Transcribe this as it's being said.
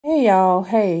Hey y'all,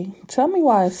 hey, tell me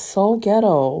why it's so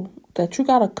ghetto that you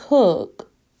gotta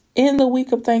cook in the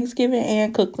week of Thanksgiving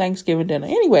and cook Thanksgiving dinner.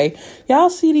 Anyway, y'all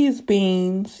see these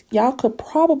beans. Y'all could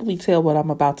probably tell what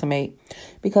I'm about to make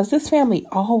because this family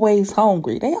always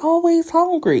hungry. They always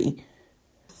hungry.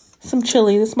 Some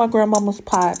chili. This is my grandmama's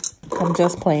pot. I'm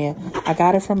just playing. I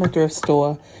got it from the thrift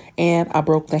store and I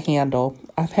broke the handle.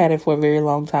 I've had it for a very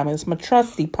long time. It's my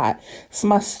trusty pot. It's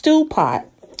my stew pot.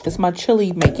 It's my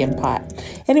chili making pot.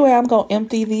 Anyway, I'm going to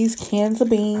empty these cans of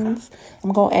beans.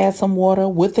 I'm going to add some water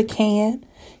with the can.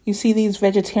 You see these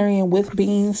vegetarian with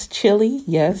beans chili?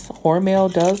 Yes,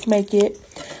 Hormel does make it.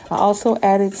 I also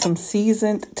added some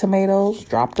seasoned tomatoes.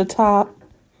 Dropped the top.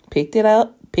 Picked it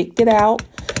up. Picked it out.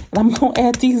 And I'm going to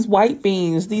add these white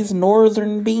beans, these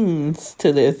northern beans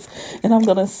to this. And I'm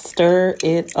going to stir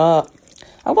it up.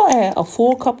 I'm going to add a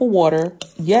full cup of water.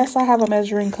 Yes, I have a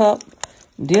measuring cup.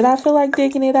 Did I feel like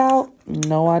digging it out?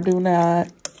 No, I do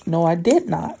not. No, I did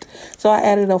not. So I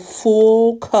added a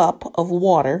full cup of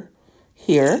water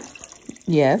here.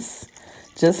 Yes,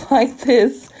 just like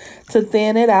this to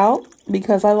thin it out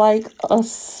because I like a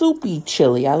soupy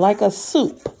chili. I like a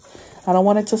soup. I don't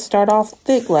want it to start off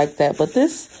thick like that, but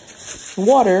this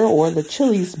water or the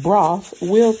chili's broth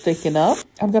will thicken up.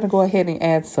 I'm going to go ahead and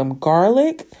add some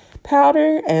garlic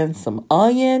powder and some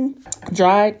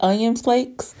dried onion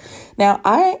flakes. Now,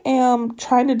 I am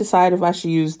trying to decide if I should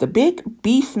use the big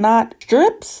beef knot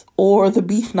strips or the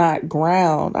beef knot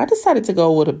ground. I decided to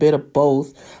go with a bit of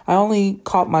both. I only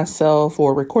caught myself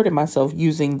or recorded myself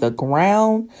using the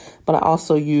ground, but I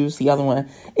also used the other one.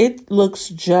 It looks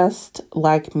just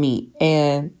like meat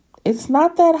and it's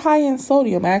not that high in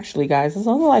sodium, actually, guys. It's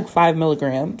only like 5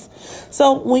 milligrams.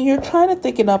 So when you're trying to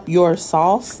thicken up your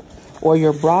sauce or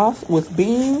your broth with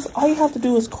beans, all you have to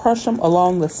do is crush them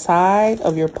along the side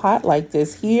of your pot like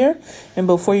this here. And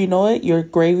before you know it, your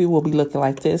gravy will be looking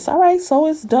like this. All right, so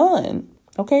it's done.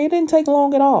 Okay, it didn't take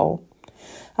long at all.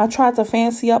 I tried to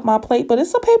fancy up my plate, but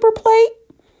it's a paper plate.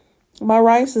 My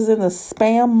rice is in the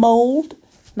Spam mold.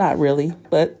 Not really,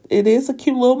 but it is a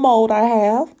cute little mold I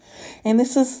have. And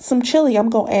this is some chili. I'm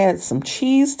going to add some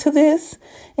cheese to this.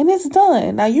 And it's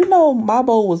done. Now, you know my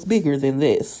bowl was bigger than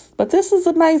this. But this is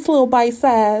a nice little bite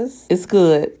size. It's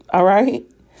good. All right.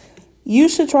 You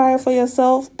should try it for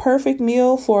yourself. Perfect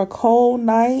meal for a cold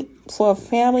night. For a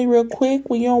family real quick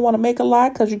when you don't want to make a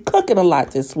lot because you're cooking a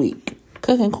lot this week.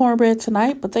 Cooking cornbread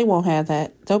tonight, but they won't have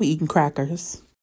that. They'll be eating crackers.